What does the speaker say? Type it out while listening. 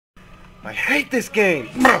I hate this game!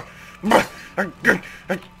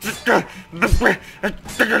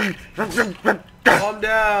 Calm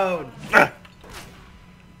down!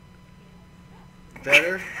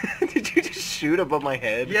 Better? Did you just shoot above my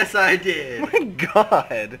head? Yes, I did! Oh my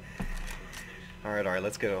god! Alright,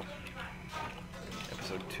 let's go.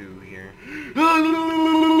 Episode 2 here.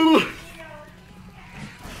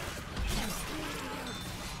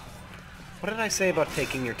 What did I say about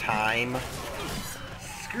taking your time?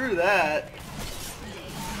 Screw that.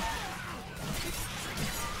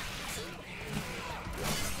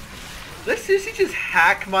 Did I seriously just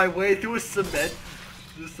hack my way through a cement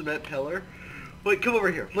pillar? Wait, come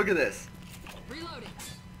over here. Look at this. Reloading.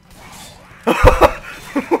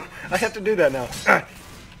 I have to do that now.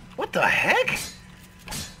 What the heck?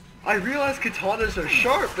 I realize katanas are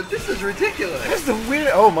sharp, but this is ridiculous. That's the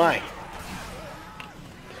weird. Oh my.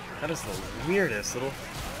 That is the weirdest little.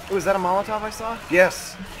 Oh, is that a Molotov I saw?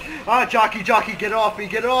 Yes. Ah, jockey, get it off me,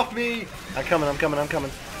 get it off me! I'm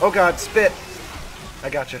coming. Oh god, spit. I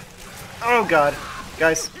got you. Oh god.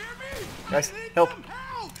 Guys, help.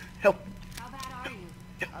 Help. How bad are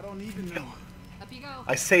you? I don't even know. Up you go.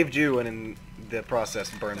 I saved you and in the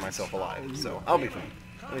process burned myself alive, so I'll be fine.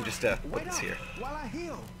 Let me just put this here. While I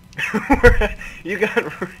heal. you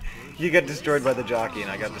got destroyed by the jockey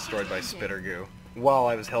and I got destroyed by spitter goo while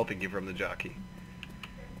I was helping you from the jockey.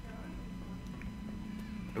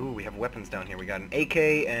 Ooh, we have weapons down here. We got an AK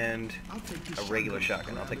and a regular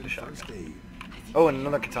shotgun. I'll take the shotgun. Oh, and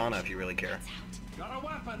another katana if you really care. Got a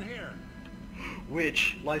weapon here.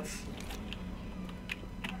 Which lights?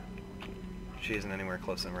 She isn't anywhere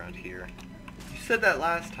close around here. You said that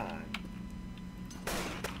last time.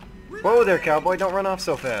 Whoa there, cowboy! Don't run off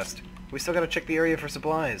so fast. We still gotta check the area for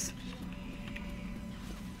supplies.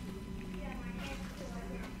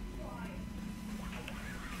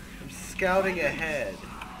 I'm scouting ahead.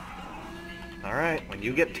 Alright, when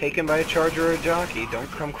you get taken by a charger or a jockey, don't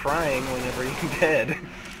come crying whenever you're dead.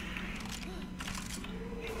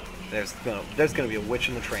 There's gonna be a witch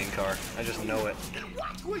in the train car. I just know it.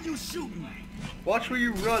 Watch where you shooting. Watch where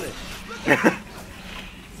you running.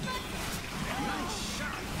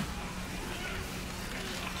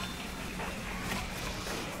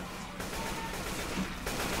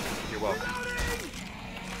 You're welcome.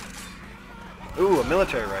 Ooh, a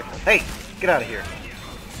military rifle. Hey, get out of here.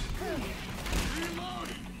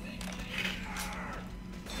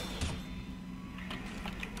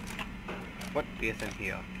 What beeth in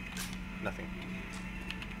here? Nothing.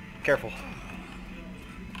 Careful.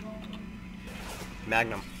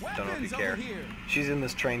 Magnum. Don't know if you care. She's in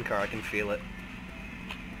this train car. I can feel it.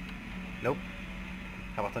 Nope.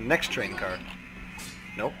 How about the next train car?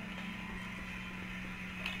 Nope.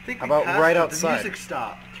 I think How we about passed right her. outside? The music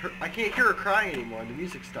stopped. I can't hear her crying anymore. The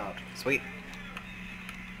music stopped. Sweet.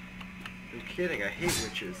 I'm kidding. I hate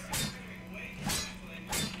witches.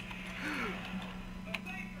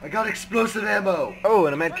 I got explosive ammo. Oh,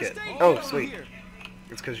 and a medkit. Oh, sweet.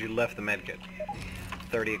 It's because you left the medkit.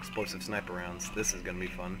 30 explosive sniper rounds. This is gonna be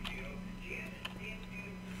fun.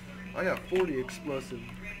 I got 40 explosive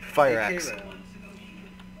Fire AK axe. rounds.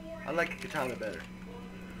 I like a katana better.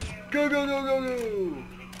 Go, go, go, go, go!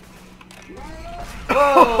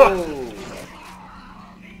 Whoa!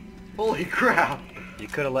 Holy crap! You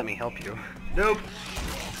could have let me help you. Nope.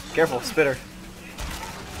 Careful, spitter.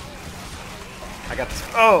 I got this.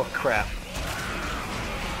 Oh, crap.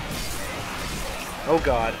 Oh,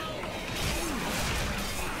 God.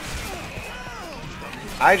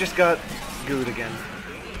 I just got gooed again.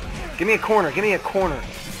 Give me a corner. Give me a corner.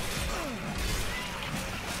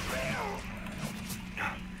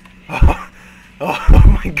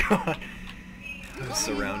 Oh my God. I was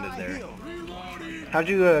surrounded there. How'd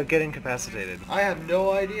you get incapacitated? I have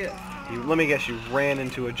no idea. Let me guess, you ran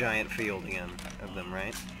into a giant field again of them,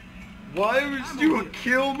 right? Why would you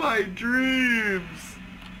kill my dreams?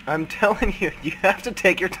 I'm telling you, you have to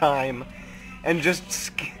take your time and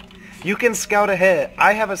just... You can scout ahead.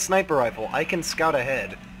 I have a sniper rifle. I can scout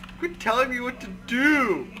ahead. Quit telling me what to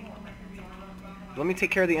do. Let me take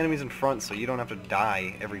care of the enemies in front so you don't have to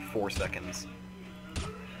die every 4 seconds.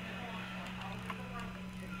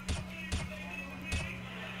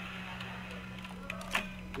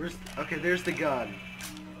 Okay, there's the gun.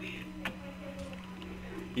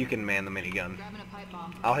 You can man the minigun. Grabbing a pipe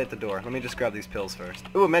bomb. I'll hit the door. Let me just grab these pills first.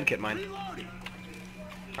 Ooh, a medkit, mine.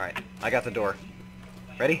 Alright, I got the door.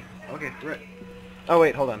 Ready? Okay, right. Oh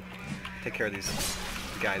wait, hold on. Take care of these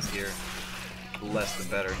guys here. The less the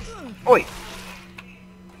better. Oi!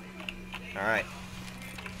 Alright.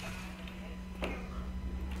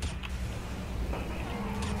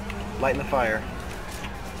 Lighten the fire.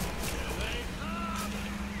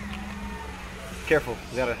 Careful,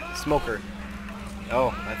 we got a smoker.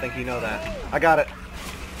 Oh, I think you know that. I got it.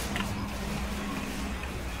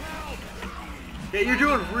 Yeah, you're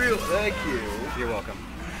doing real. Thank you. You're welcome.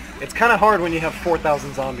 It's kind of hard when you have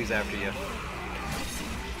 4,000 zombies after you.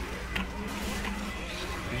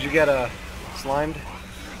 Did you get slimed?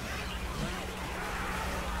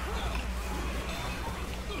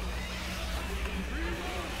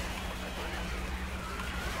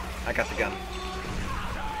 I got the gun.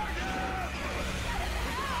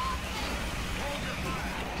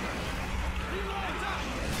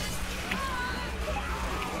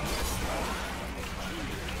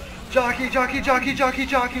 Jockey, jockey, jockey, jockey,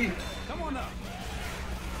 jockey. Come on up.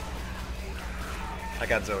 I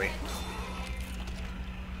got Zoe.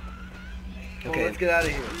 Well, Okay, let's get out of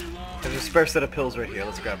here. there's a spare set of pills right here.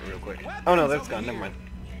 Let's grab it real quick. Oh no, that's gone. Never mind.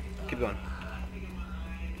 Keep going.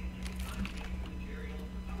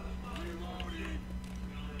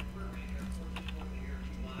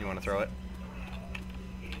 You want to throw it?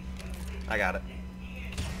 I got it.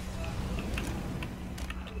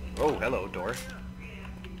 Oh, hello, door.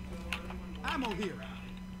 Ammo here.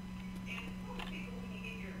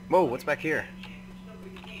 Whoa, what's back here?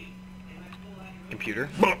 Computer.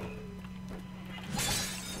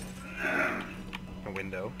 A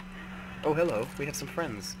window. Oh, hello. We have some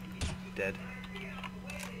friends. Dead.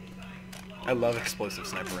 I love explosive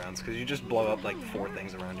sniper rounds because you just blow up like 4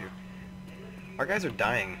 things around you. Our guys are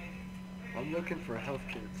dying. I'm looking for health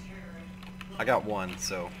kits. I got 1,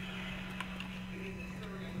 so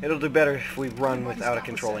it'll do better if we run without a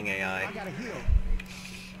controlling AI. I gotta heal.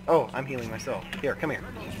 Oh, I'm healing myself. Here, come here.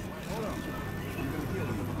 Hold on.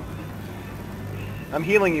 I'm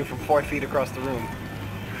healing you from 4 feet across the room.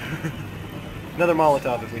 Another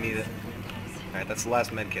Molotov if we need it. Alright, that's the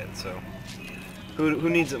last med kit, so who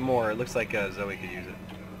needs it more? It looks like Zoe could use it.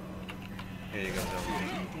 Here you go,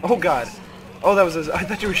 Zoe. Oh god! Oh, that was I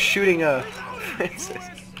thought you were shooting Francis.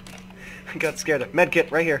 I got scared. Med kit,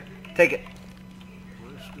 right here. Take it.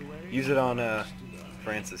 Use it on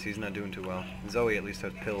Francis. He's not doing too well. Zoe at least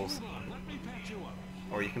has pills.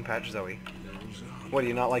 Or you can patch Zoe. What, do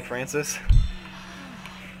you not like Francis?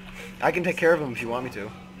 I can take care of him if you want me to.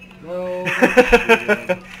 No.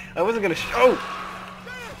 I wasn't gonna oh!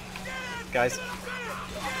 Guys.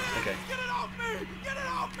 Okay.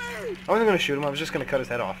 I wasn't gonna shoot him, I was just gonna cut his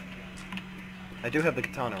head off. I do have the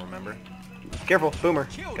katana, remember? Careful, boomer.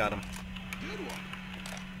 Got him.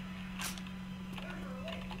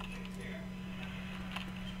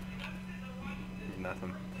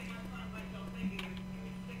 Nothing.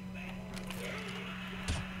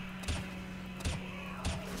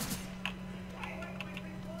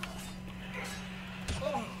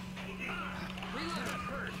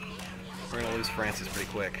 We're gonna lose Francis pretty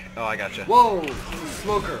quick. Oh, I gotcha. Whoa!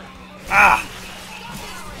 Smoker. Ah!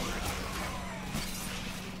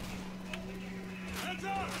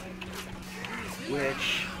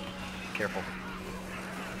 Which? Careful.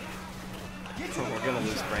 Oh, we're gonna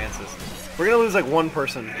lose Francis. We're gonna lose like 1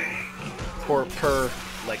 person per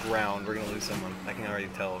like round. We're gonna lose someone. I can already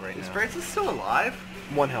tell right Is now. Francis still alive?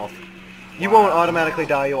 1 health. You won't automatically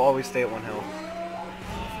die. You'll always stay at 1 health.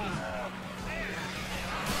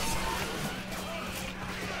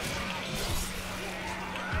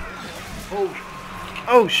 Oh.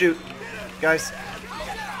 Oh shoot, guys.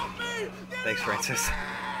 Thanks, Francis.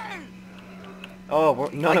 Oh,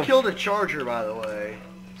 none I of. killed a charger, by the way.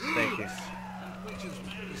 Thank you.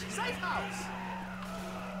 Safe house.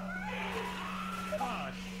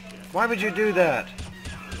 Why would you do that?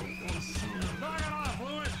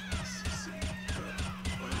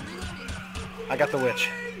 I got the witch.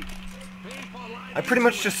 I pretty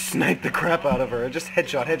much just sniped the crap out of her. Just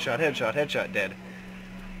headshot, headshot, headshot, headshot, dead.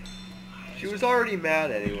 She was already mad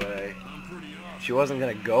anyway. She wasn't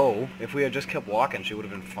gonna go. If we had just kept walking, she would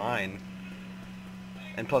have been fine.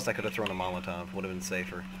 And plus, I could have thrown a Molotov. Would have been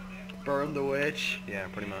safer. Burn the witch. Yeah,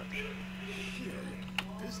 pretty much.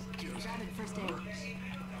 Grab it first aid.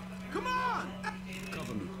 Come on.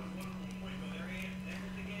 Cover me.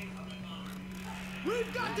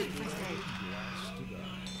 We've got to. First aid.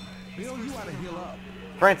 Bill, you ought to heal up.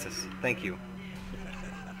 Francis, thank you.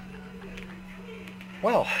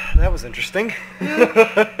 Well, that was interesting.